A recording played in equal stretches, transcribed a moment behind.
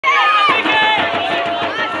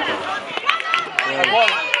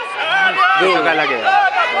Tocar lagi.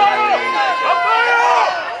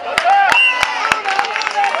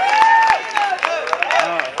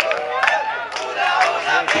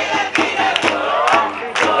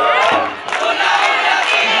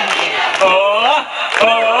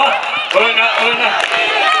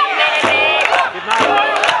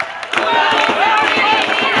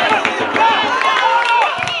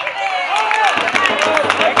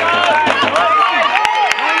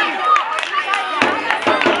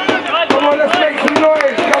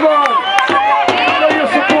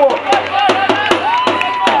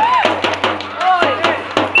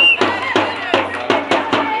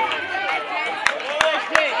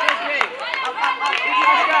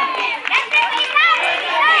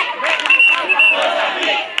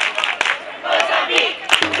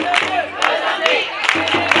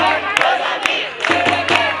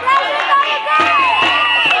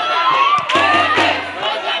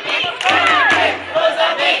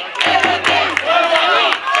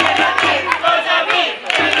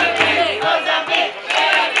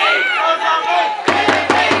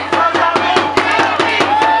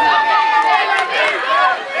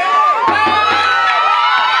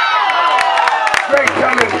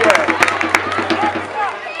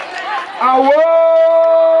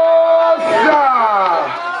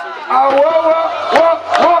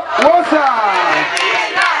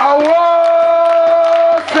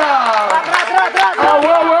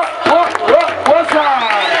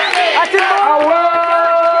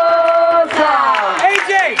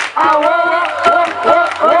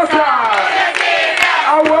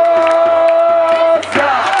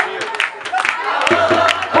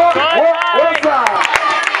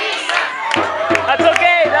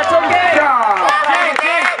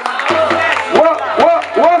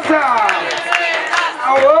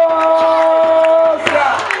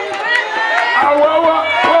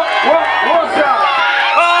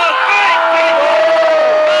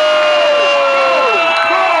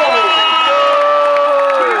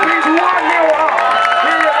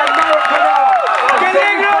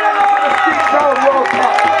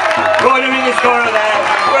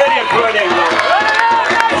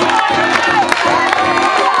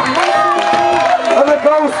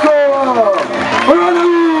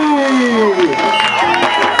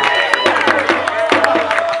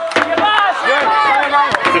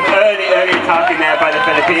 By the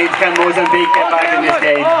Philippines. Can Mozambique get back in this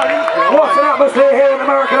game? What an atmosphere here in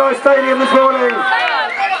American Stadium this morning.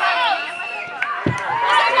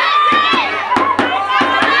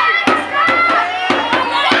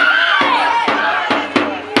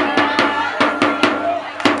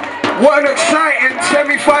 What an exciting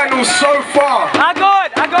semi-final so far.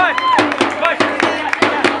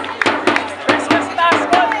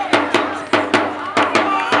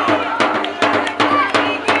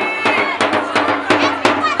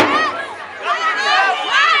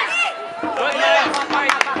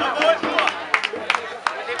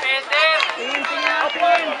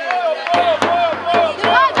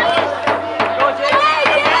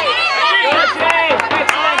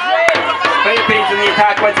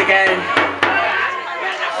 Once again.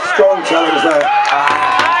 Strong challenge there.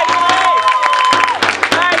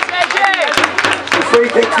 The free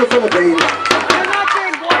kick to the Philippines.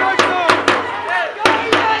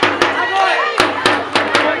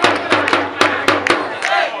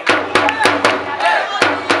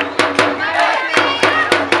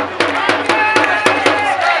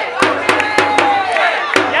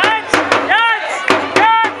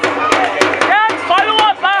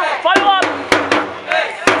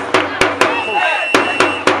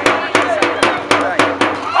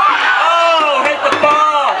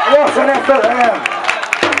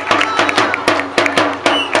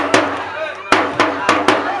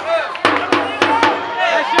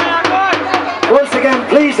 Once again,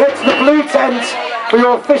 please head to the blue tent for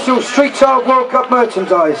your official Street Child World Cup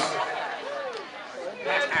merchandise.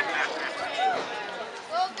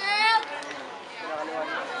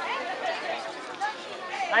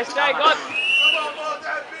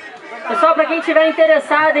 Pessoal, para quem estiver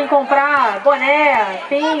interessado em comprar boné,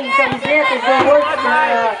 pin, camisetas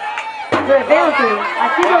do evento,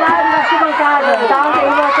 aqui do lado na arquibancada, tá? Tem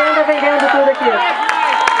uma tenda vendendo tudo aqui.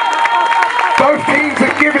 Both teams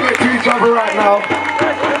are giving it to each other right now.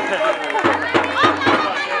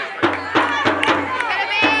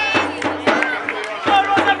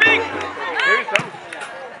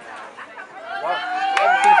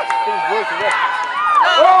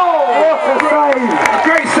 Oh, what a save! A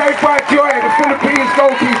great save by Joy, the Philippines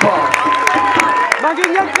goalkeeper.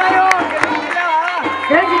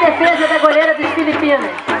 Grande defesa da goleira dos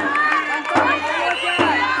Filipinos.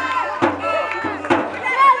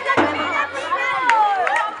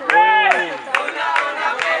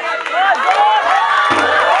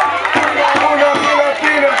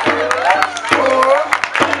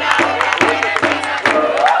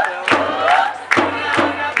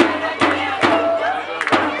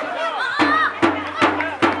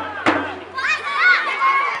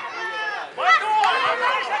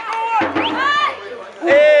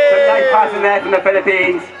 the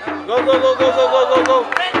Philippines. Go, go, go, go, go, go, go, go.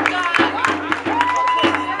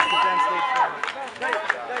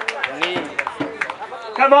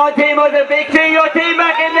 Come on, Team Mozambique, cheer your team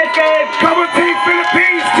back in this game. Come on, Team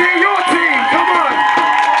Philippines, cheer your team. Come on.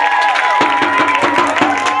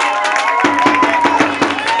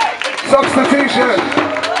 Substitution.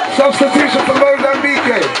 Substitution for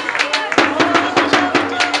Mozambique.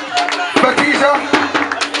 Batista.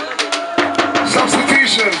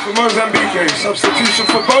 Substitution for Mozambique. Substitution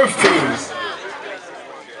for both teams.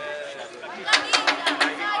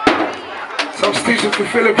 Substitution for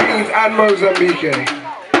Philippines and Mozambique.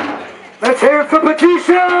 Let's hear it for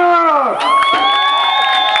Batista!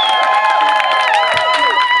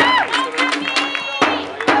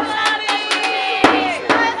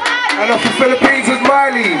 And off the Philippines is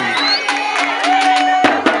Maylene.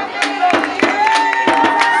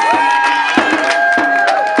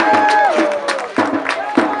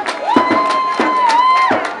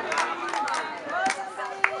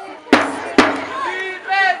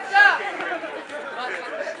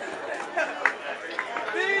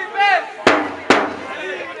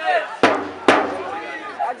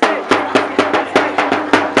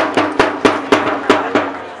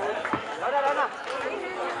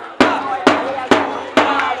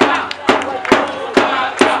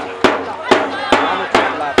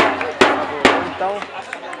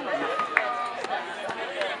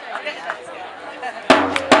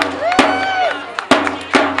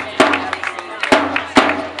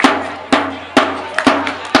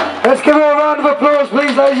 Let's give her a round of applause,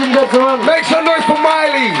 please, ladies and gentlemen. Make some noise for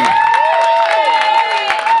Maylene.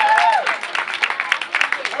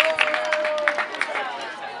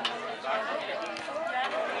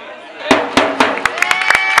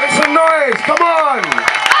 Make some noise, come on.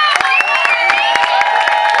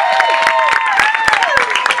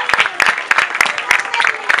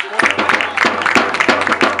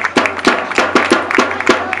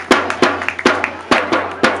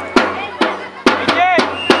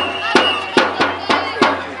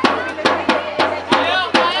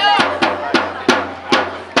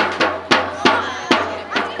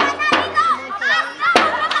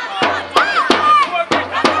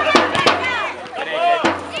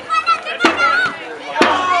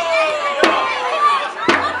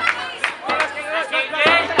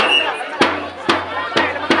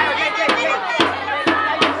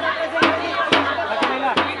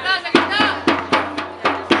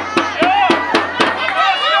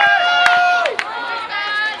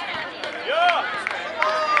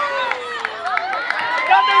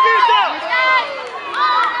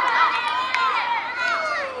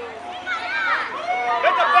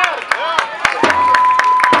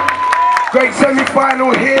 Great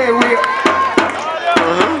semi-final here.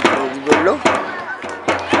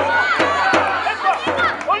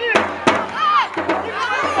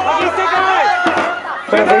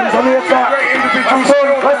 Philippines on the attack. Great individual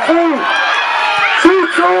skill. Let's do.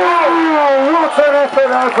 What an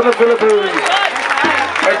effort out for the Philippines.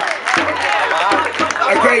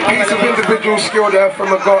 A great piece of individual skill there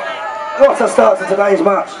from a got. What a start to today's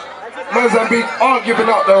match. Mozambique aren't giving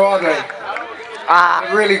up though, are they?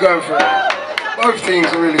 They're really going for it. Both teams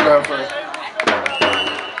are really going for it.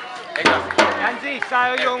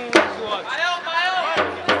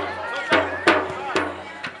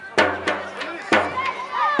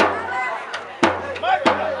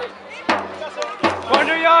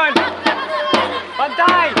 Corner yon!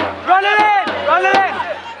 Pantay! Ronalyn! Ronalyn!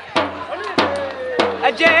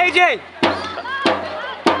 AJ! AJ!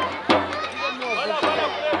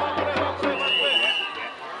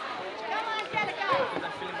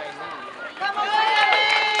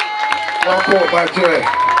 Well caught by Jay.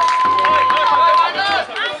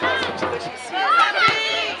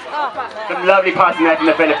 Some lovely passing there from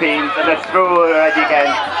the Philippines, and let's through as you can.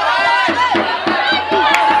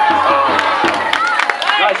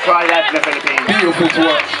 Nice try there from the Philippines. Beautiful to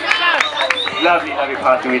watch. Lovely, lovely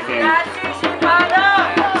passing we've seen.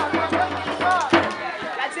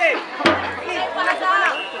 That's it!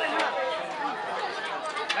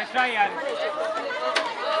 Nice try, Yan.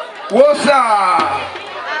 What's up?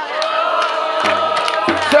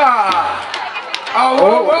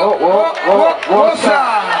 What's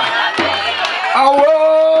up?